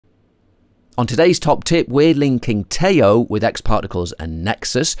On today's top tip, we're linking Taiao with xParticles and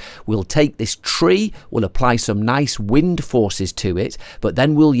Nexus. We'll take this tree, we'll apply some nice wind forces to it, but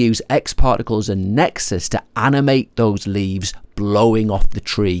then we'll use xParticles and Nexus to animate those leaves blowing off the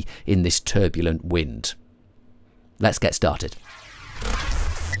tree in this turbulent wind. Let's get started.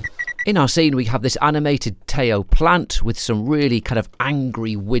 In our scene, we have this animated Taiao plant with some really kind of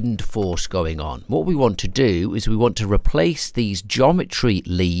angry wind force going on. What we want to do is we want to replace these geometry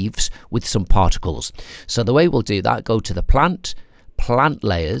leaves with some particles. So the way we'll do that, go to the plant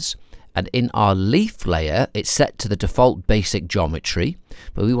layers, and in our leaf layer, it's set to the default basic geometry,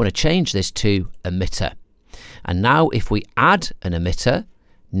 but we want to change this to emitter. And now if we add an emitter,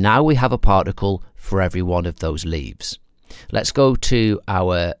 now we have a particle for every one of those leaves. Let's go to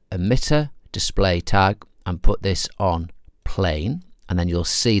our emitter display tag and put this on plane, and then you'll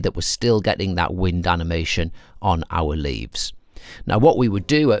see that we're still getting that wind animation on our leaves. Now what we would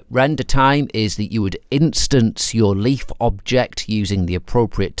do at render time is that you would instance your leaf object using the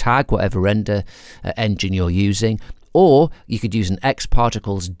appropriate tag, whatever render engine you're using, or you could use an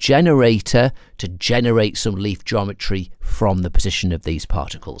xParticles generator to generate some leaf geometry from the position of these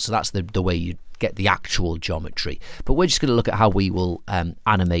particles. So that's the way you get the actual geometry. But we're just going to look at how we will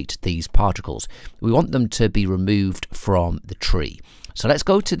animate these particles. We want them to be removed from the tree. So let's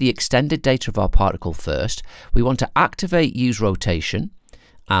go to the extended data of our particle first. We want to activate use rotation,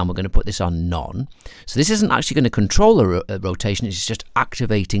 and we're going to put this on none. So this isn't actually going to control a rotation, it's just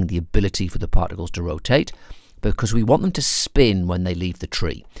activating the ability for the particles to rotate, because we want them to spin when they leave the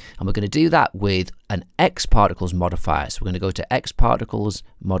tree. And we're going to do that with an xParticles modifier. So we're going to go to xParticles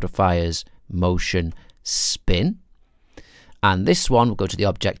modifiers motion spin, and this one we'll go to the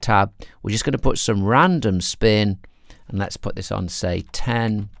object tab. We're just going to put some random spin, and let's put this on, say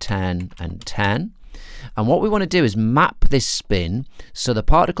 10, 10 and 10. And what we want to do is map this spin so the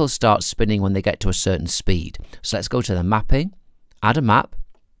particles start spinning when they get to a certain speed. So let's go to the mapping, add a map.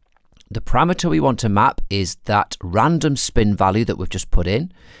 The parameter we want to map is that random spin value that we've just put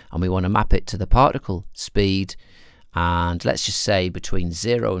in, and we want to map it to the particle speed, and let's just say between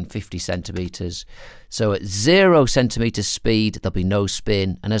 0 and 50 centimeters. So at 0 centimeters speed there'll be no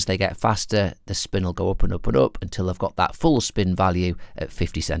spin, and as they get faster the spin will go up and up and up until I've got that full spin value at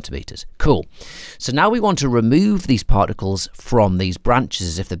 50 centimeters. Cool. So now we want to remove these particles from these branches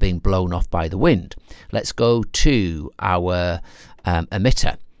as if they're being blown off by the wind. Let's go to our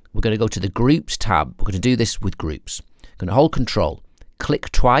emitter. We're going to go to the groups tab. We're going to do this with groups. I'm going to hold control,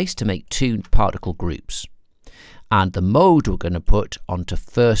 click twice to make 2 particle groups, and the mode we're going to put onto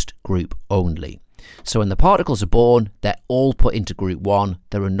first group only. So when the particles are born, they're all put into group 1.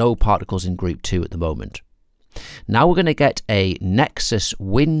 There are no particles in group 2 at the moment. Now we're going to get a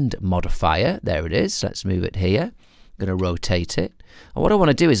nxWind modifier. There it is. Let's move it here. I'm going to rotate it. And what I want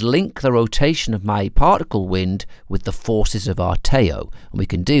to do is link the rotation of my particle wind with the forces of our Taiao. And we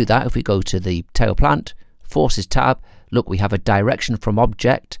can do that if we go to the Taiao plant, forces tab. Look, we have a direction from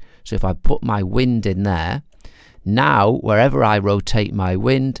object. So if I put my wind in there, now wherever I rotate my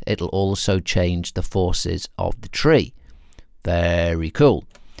wind, it'll also change the forces of the tree. Very cool.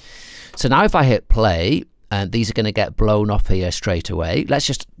 So now if I hit play, and these are going to get blown off here straight away. Let's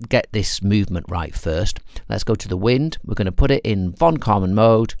just get this movement right first. Let's go to the wind. We're going to put it in von Karman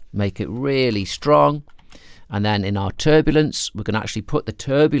mode, make it really strong. And then in our turbulence, we're going to actually put the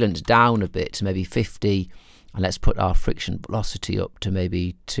turbulence down a bit to maybe 50. And let's put our friction velocity up to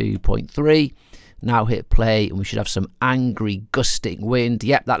maybe 2.3. Now hit play, and we should have some angry, gusting wind.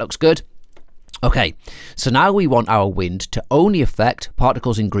 Yep, that looks good. Okay, so now we want our wind to only affect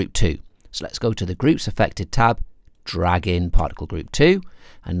particles in group 2. So let's go to the groups affected tab, drag in particle group 2,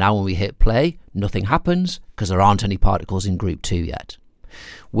 and now when we hit play, nothing happens because there aren't any particles in group 2 yet.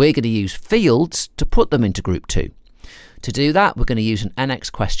 We're going to use fields to put them into group 2. To do that, we're going to use an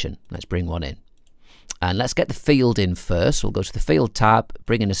nxQuestion. Let's bring one in. And let's get the field in first. We'll go to the field tab,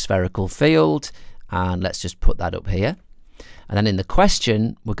 bring in a spherical field, and let's just put that up here. And then in the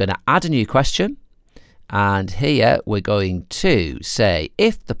question, we're going to add a new question. And here we're going to say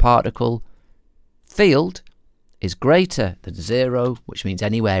if the particle field is greater than 0, which means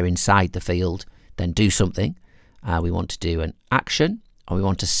anywhere inside the field, then do something. We want to do an action, and we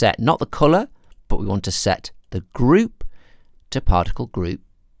want to set not the color, but we want to set the group to particle group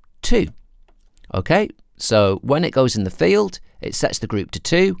 2. Okay, so when it goes in the field, it sets the group to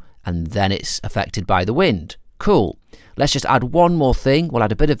 2, and then it's affected by the wind. Cool. Let's just add one more thing. We'll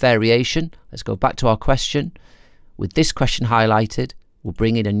add a bit of variation. Let's go back to our question. With this question highlighted, we'll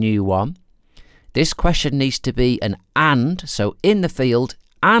bring in a new one. This question needs to be an and, so in the field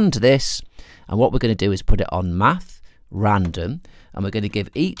and this. And what we're going to do is put it on math, random, and we're going to give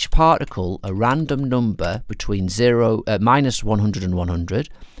each particle a random number between minus 100 and 100,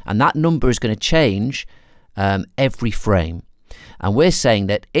 and that number is going to change every frame. And we're saying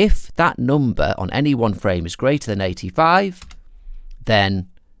that if that number on any one frame is greater than 85, then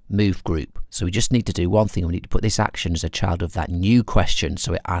move group. So we just need to do one thing. We need to put this action as a child of that new question,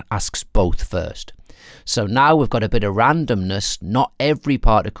 so it asks both first. So now we've got a bit of randomness. Not every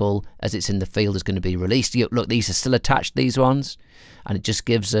particle as it's in the field is going to be released. Look, these are still attached, these ones, and it just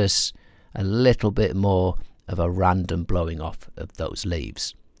gives us a little bit more of a random blowing off of those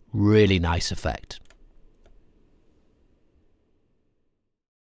leaves. Really nice effect.